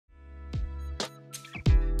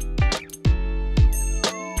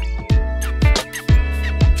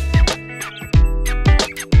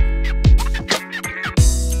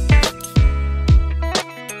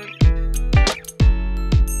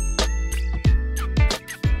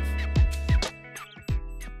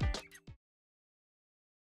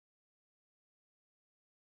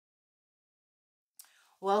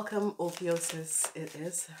Welcome, Ophiuchus. It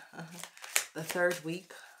is the third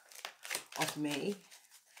week of May.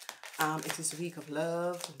 It is a week of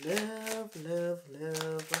love.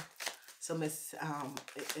 So, it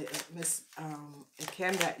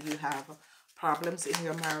can that you have problems in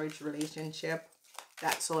your marriage relationship,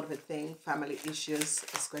 that sort of a thing. Family issues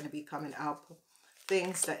is going to be coming up.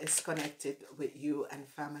 Things that is connected with you and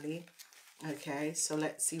family. Okay, so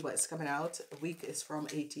let's see what's coming out. The week is from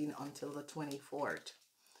 18 until the 24th.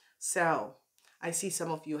 So I see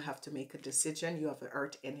some of you have to make a decision. You have an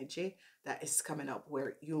earth energy that is coming up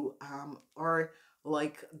where you are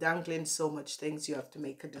like dangling so much things. You have to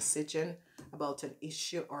make a decision about an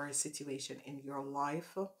issue or a situation in your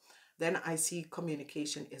life. Then I see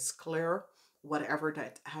communication is clear. Whatever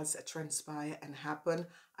that has transpired and happened,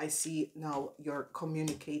 I see now you're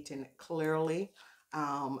communicating clearly.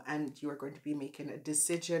 And you're going to be making a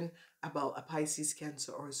decision about a Pisces,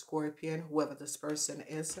 Cancer, or a Scorpion, whoever this person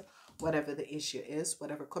is, whatever the issue is,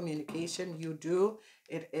 whatever communication you do,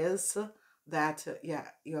 it is that, yeah,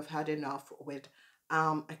 you have had enough with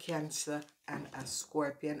a Cancer and a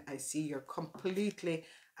Scorpion. I see you're completely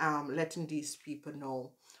letting these people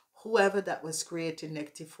know. Whoever that was creating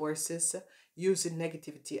negative forces, using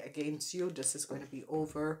negativity against you, this is going to be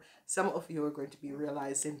over. Some of you are going to be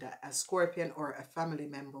realizing that a Scorpion or a family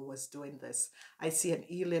member was doing this. I see an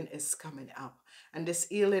healing is coming up. And this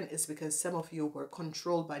healing is because some of you were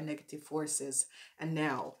controlled by negative forces. And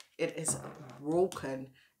now it is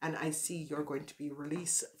broken. And I see you're going to be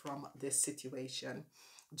released from this situation.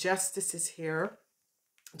 Justice is here.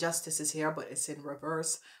 Justice is here, but it's in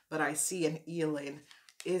reverse. But I see an healing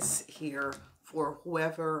is here for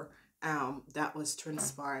whoever that was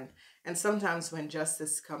transpiring. And sometimes when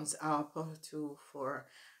justice comes up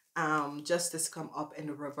justice come up in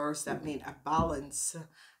the reverse, that means a balance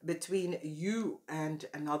between you and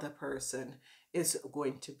another person is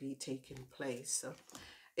going to be taking place. So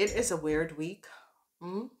it is a weird week.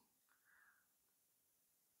 A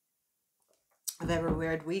very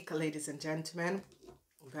weird week, ladies and gentlemen.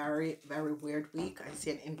 Very, very weird week. I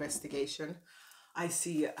see an investigation. I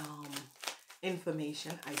see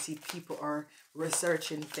information. I see people are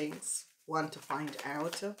researching things, want to find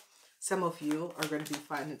out. Some of you are going to be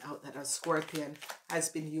finding out that a Scorpion has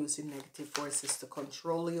been using negative forces to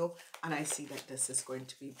control you. And I see that this is going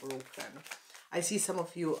to be broken. I see some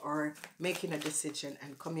of you are making a decision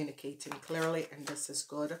and communicating clearly, and this is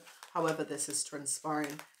good. However, this is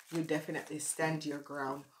transpiring. You definitely stand your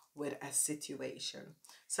ground with a situation.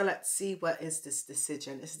 So let's see, what is this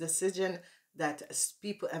decision? It's a decision that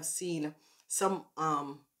people have seen some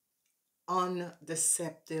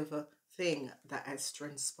undeceptive thing that has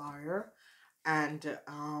transpired, and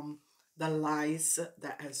the lies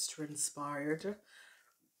that has transpired,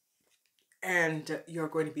 and you're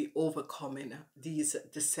going to be overcoming these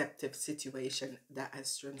deceptive situation that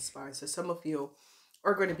has transpired. So some of you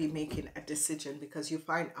are going to be making a decision because you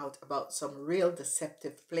find out about some real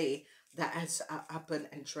deceptive play that has happened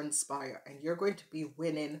and transpired, and you're going to be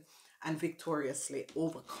winning and victoriously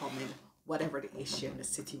overcoming whatever the issue and the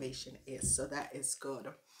situation is. So that is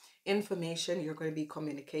good. Information, you're going to be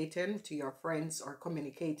communicating to your friends or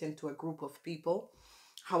communicating to a group of people.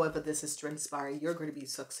 However this is transpiring, you're going to be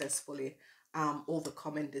successfully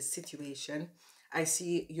overcoming this situation. I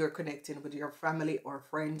see you're connecting with your family or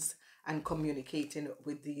friends and communicating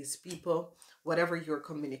with these people. Whatever you're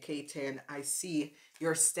communicating, I see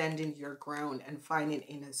you're standing your ground and finding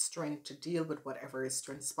inner strength to deal with whatever is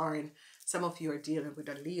transpiring. Some of you are dealing with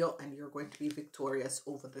a Leo, and you're going to be victorious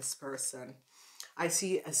over this person. I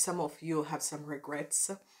see some of you have some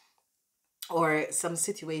regrets or some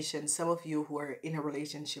situations. Some of you who are in a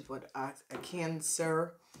relationship with a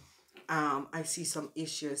Cancer, I see some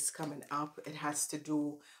issues coming up. It has to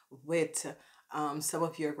do with some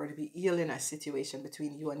of you are going to be healing a situation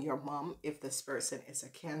between you and your mom. If this person is a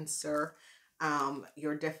Cancer,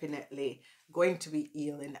 you're definitely going to be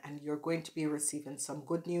healing, and you're going to be receiving some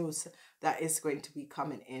good news that is going to be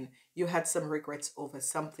coming in. You had some regrets over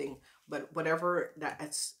something, but whatever that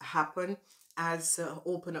has happened has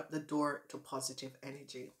opened up the door to positive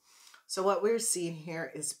energy. So what we're seeing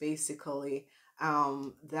here is basically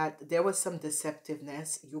that there was some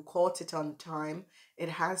deceptiveness. You caught it on time. It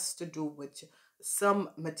has to do with some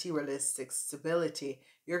materialistic stability.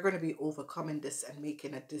 You're going to be overcoming this and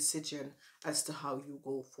making a decision as to how you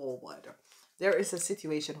go forward. There is a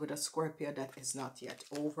situation with a Scorpio that is not yet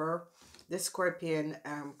over. This Scorpion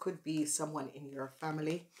could be someone in your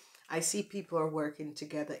family. I see people are working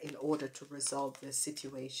together in order to resolve this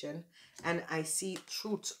situation. And I see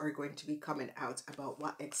truths are going to be coming out about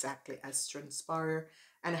what exactly has transpired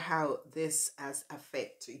and how this has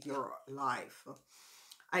affected your life.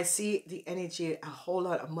 I see the energy, a whole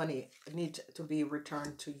lot of money need to be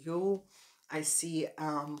returned to you. I see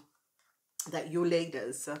that you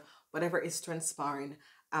ladies, whatever is transpiring,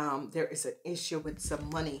 there is an issue with some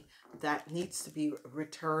money that needs to be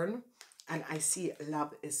returned. And I see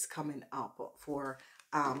love is coming up for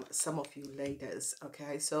some of you ladies.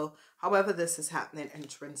 Okay, so however this is happening and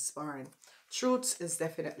transpiring, truth is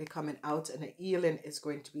definitely coming out, and a healing is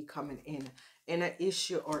going to be coming in an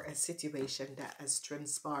issue or a situation that has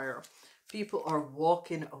transpired. People are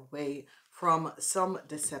walking away from some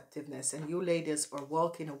deceptiveness, and you ladies are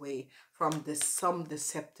walking away from this some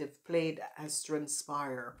deceptive play that has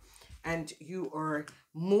transpired, and you are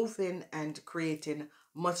moving and creating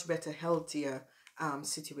much better, healthier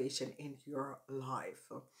situation in your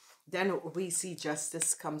life. Then we see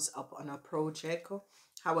justice comes up on a project,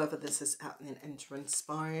 however this is happening and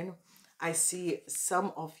transpiring. I see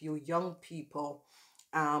some of you young people,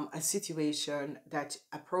 a situation that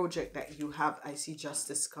a project that you have, I see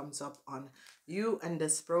justice comes up on you and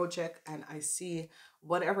this project, and I see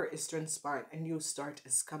whatever is transpired, a new start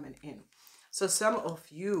is coming in. So some of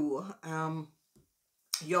you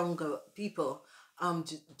younger people,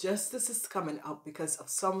 justice is coming up because of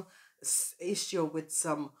some issue with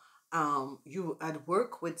some you had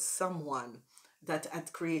work with someone that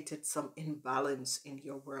had created some imbalance in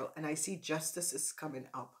your world, and I see justice is coming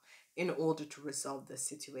up in order to resolve the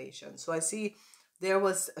situation. So I see there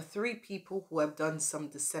was three people who have done some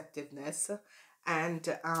deceptiveness,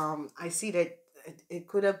 and I see that it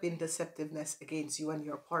could have been deceptiveness against you and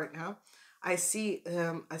your partner. I see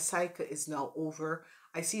a cycle is now over.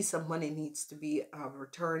 I see some money needs to be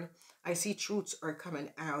returned. I see truths are coming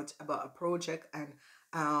out about a project and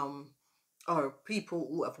or people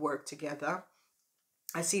who have worked together.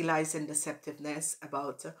 I see lies and deceptiveness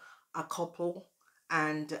about a couple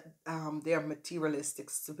and their materialistic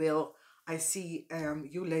will. I see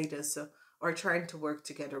you ladies are trying to work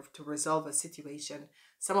together to resolve a situation.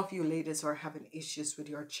 Some of you ladies are having issues with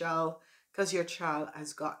your child because your child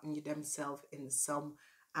has gotten you themselves in some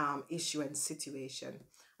issue and situation.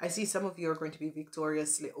 I see some of you are going to be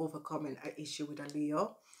victoriously overcoming an issue with a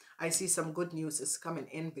Leo. I see some good news is coming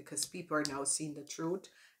in because people are now seeing the truth,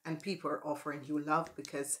 and people are offering you love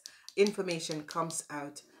because information comes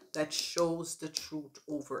out that shows the truth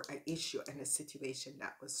over an issue and a situation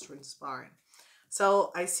that was transpiring.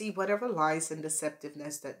 So I see whatever lies and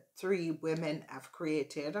deceptiveness that three women have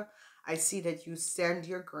created. I see that you stand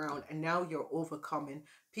your ground and now you're overcoming.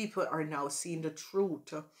 People are now seeing the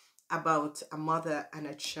truth about a mother and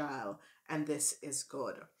a child, and this is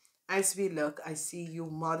good. As we look, I see you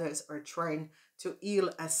mothers are trying to heal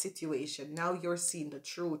a situation. Now you're seeing the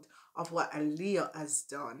truth of what a Leo has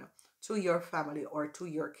done to your family or to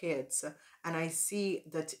your kids. And I see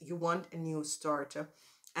that you want a new start.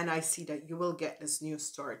 And I see that you will get this new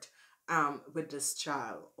start with this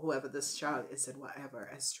child, whoever this child is and whatever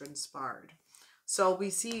has transpired. So we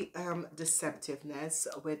see deceptiveness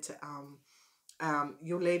with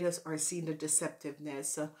you ladies are seeing the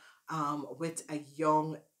deceptiveness with a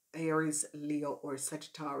young Aries, Leo, or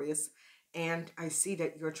Sagittarius. And I see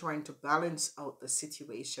that you're trying to balance out the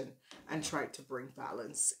situation and try to bring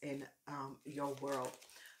balance in your world.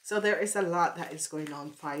 So there is a lot that is going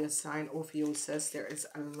on, fire sign, Ophiuchus. There is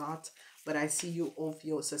a lot, but I see you,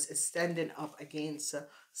 Ophiuchus, is standing up against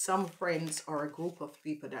some friends or a group of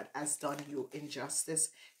people that has done you injustice.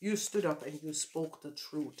 You stood up and you spoke the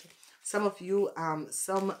truth. Some of you,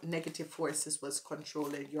 some negative forces was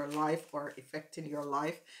controlling your life or affecting your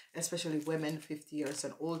life, especially women 50 years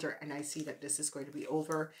and older. And I see that this is going to be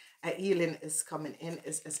over. A healing is coming in.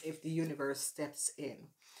 It's as if the universe steps in.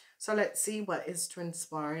 So let's see what is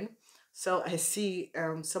transpiring. So I see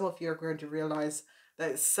some of you are going to realize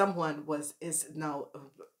that someone is now,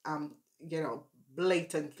 you know,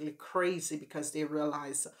 blatantly crazy because they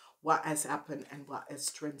realize what has happened and what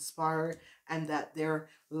has transpired, and that their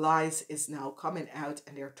lies is now coming out,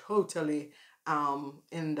 and they're totally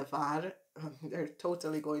in the var. They're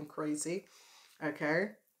totally going crazy. Okay.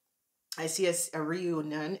 I see a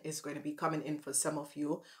reunion is going to be coming in for some of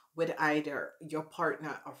you with either your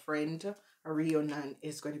partner or friend. A reunion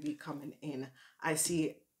is going to be coming in. I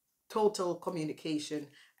see total communication,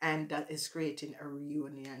 and that is creating a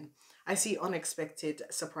reunion. I see unexpected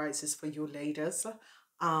surprises for you ladies.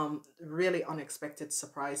 Really unexpected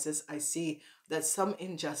surprises. I see that some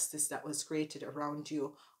injustice that was created around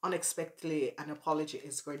you unexpectedly, an apology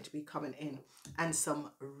is going to be coming in, and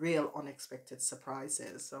some real unexpected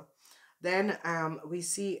surprises. So then we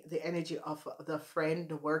see the energy of the friend,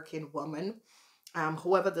 the working woman.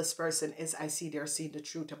 Whoever this person is, I see they're seeing the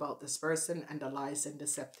truth about this person and the lies and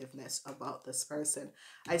deceptiveness about this person.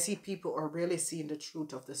 I see people are really seeing the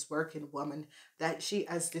truth of this working woman, that she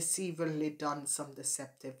has deceivingly done some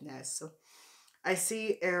deceptiveness. I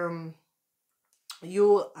see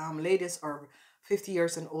you ladies are 50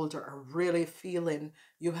 years and older are really feeling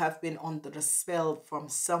you have been under the spell from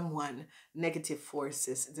someone, negative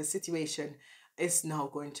forces. The situation is now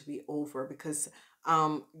going to be over because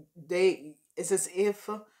um they it's as if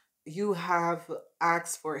you have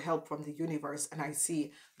asked for help from the universe, and I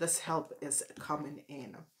see this help is coming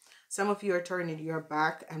in. Some of you are turning your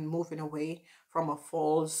back and moving away from a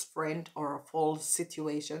false friend or a false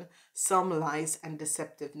situation, some lies and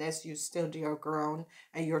deceptiveness. You stood your ground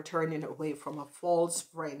and you're turning away from a false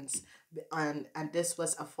friends, and this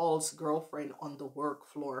was a false girlfriend on the work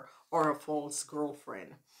floor or a false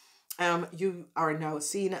girlfriend. You are now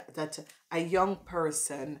seeing that a young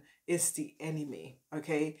person is the enemy.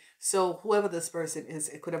 Okay, so whoever this person is,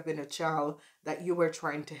 it could have been a child that you were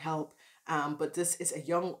trying to help, but this is a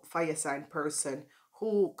young fire sign person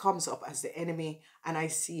who comes up as the enemy, and I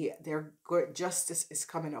see their justice is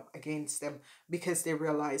coming up against them because they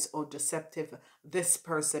realize, oh, deceptive this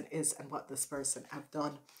person is and what this person have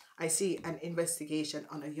done. I see an investigation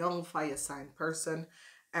on a young fire sign person.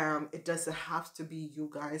 It doesn't have to be you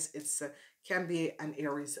guys. It's can be an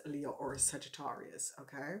Aries, Leo, or Sagittarius.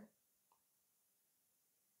 Okay,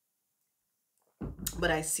 but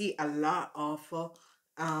I see a lot of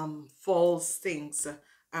false things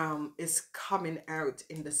is coming out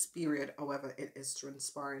in this period. However, it is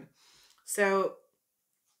transpiring. So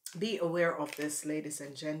be aware of this, ladies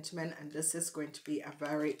and gentlemen, and this is going to be a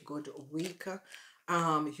very good week.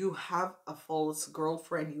 You have a false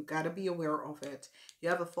girlfriend. You got to be aware of it. You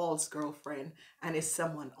have a false girlfriend, and it's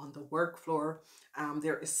someone on the work floor.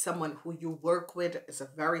 There is someone who you work with is a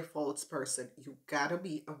very false person. You got to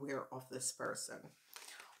be aware of this person.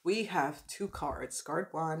 We have two cards, card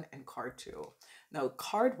one and card two. Now,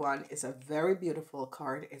 card one is a very beautiful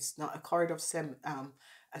card. It's not a card of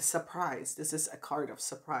a surprise. This is a card of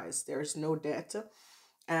surprise. There's no debt.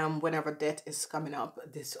 Whenever debt is coming up,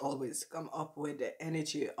 this always come up with the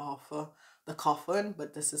energy of the coffin,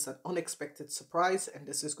 but this is an unexpected surprise, and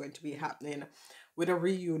this is going to be happening with a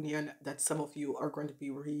reunion that some of you are going to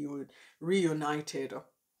be reunited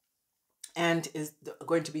and is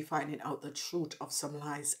going to be finding out the truth of some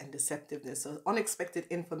lies and deceptiveness. So unexpected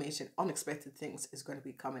information, unexpected things is going to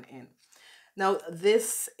be coming in. Now,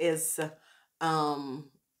 this is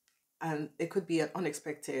and it could be an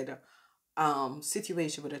unexpected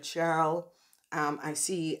situation with a child. I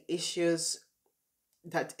see issues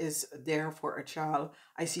that is there for a child.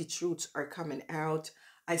 I see truths are coming out.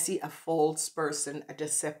 I see a false person, a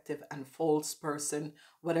deceptive and false person,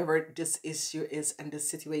 whatever this issue is and the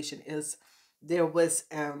situation is. There was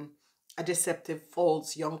a deceptive,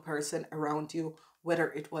 false young person around you,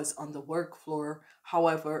 whether it was on the work floor,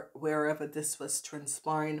 however, wherever this was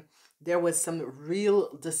transpiring, there was some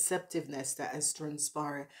real deceptiveness that has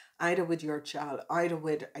transpired, either with your child, either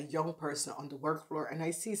with a young person on the work floor. And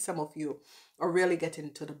I see some of you are really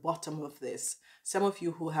getting to the bottom of this. Some of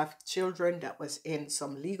you who have children that was in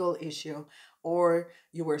some legal issue, or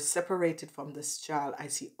you were separated from this child, I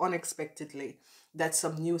see unexpectedly that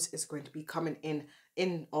some news is going to be coming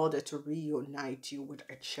in order to reunite you with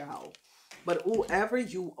a child. But whoever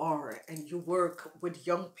you are and you work with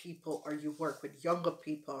young people or you work with younger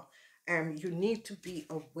people, you need to be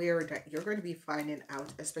aware that you're going to be finding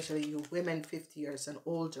out, especially you women 50 years and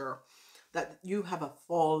older, that you have a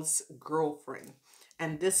false girlfriend,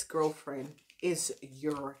 and this girlfriend is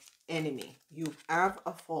your enemy. You have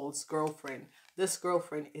a false girlfriend. This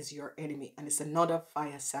girlfriend is your enemy, and it's another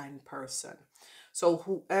fire sign person. So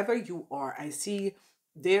whoever you are, I see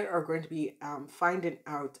they are going to be finding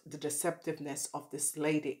out the deceptiveness of this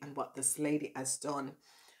lady and what this lady has done,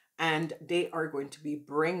 and they are going to be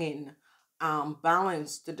bringing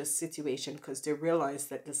balance to the situation because they realize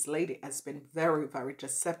that this lady has been very, very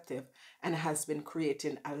deceptive and has been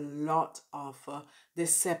creating a lot of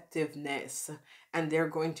deceptiveness, and they're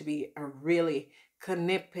going to be really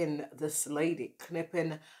knipping this lady,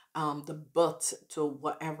 knipping the butt to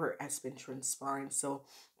whatever has been transpiring. So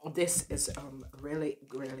this is really,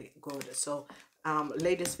 really good. So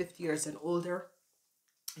ladies 50 years and older,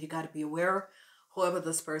 you got to be aware, whoever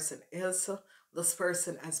this person is, this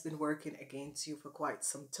person has been working against you for quite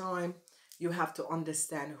some time. You have to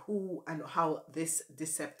understand who and how this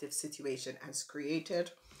deceptive situation has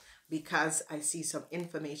created, because I see some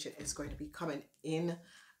information is going to be coming in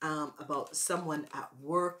about someone at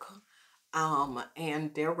work.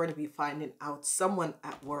 And they're going to be finding out someone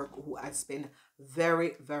at work who has been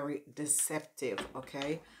very, very deceptive.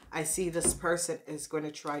 Okay, I see this person is going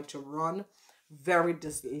to try to run, very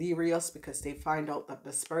delirious, because they find out that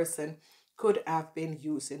this person could have been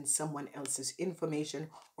using someone else's information,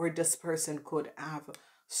 or this person could have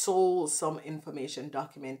sold some information,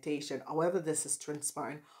 documentation, however this is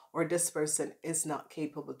transpiring, or this person is not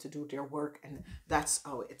capable to do their work, and that's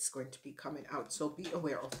how it's going to be coming out. So be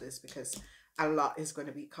aware of this, because a lot is going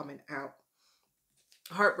to be coming out.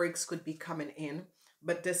 Heartbreaks could be coming in,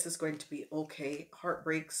 but this is going to be okay.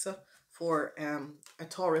 Heartbreaks for a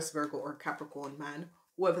Taurus, Virgo, or Capricorn man,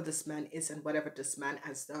 whoever this man is and whatever this man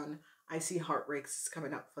has done. I see heartbreaks is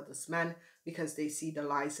coming up for this man, because they see the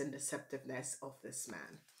lies and deceptiveness of this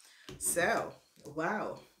man. So,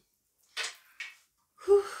 wow.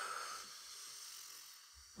 Whew.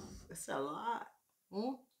 It's a lot.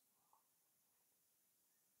 Hmm?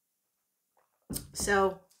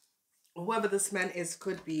 So, whoever this man is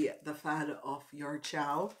could be the father of your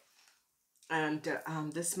child. And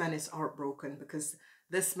this man is heartbroken, because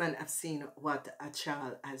this man have seen what a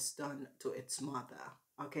child has done to its mother.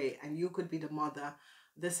 Okay, and you could be the mother.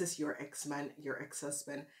 This is your ex-man, your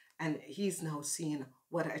ex-husband, and he's now seeing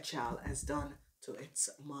what a child has done to its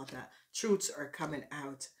mother. Truths are coming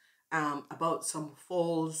out about some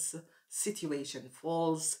false situation,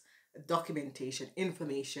 false documentation,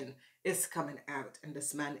 information is coming out, and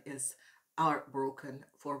this man is heartbroken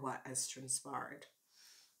for what has transpired.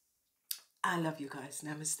 I love you guys.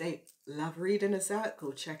 Namaste. Love reading is out.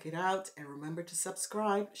 Go check it out. And remember to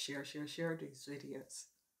subscribe, share these videos.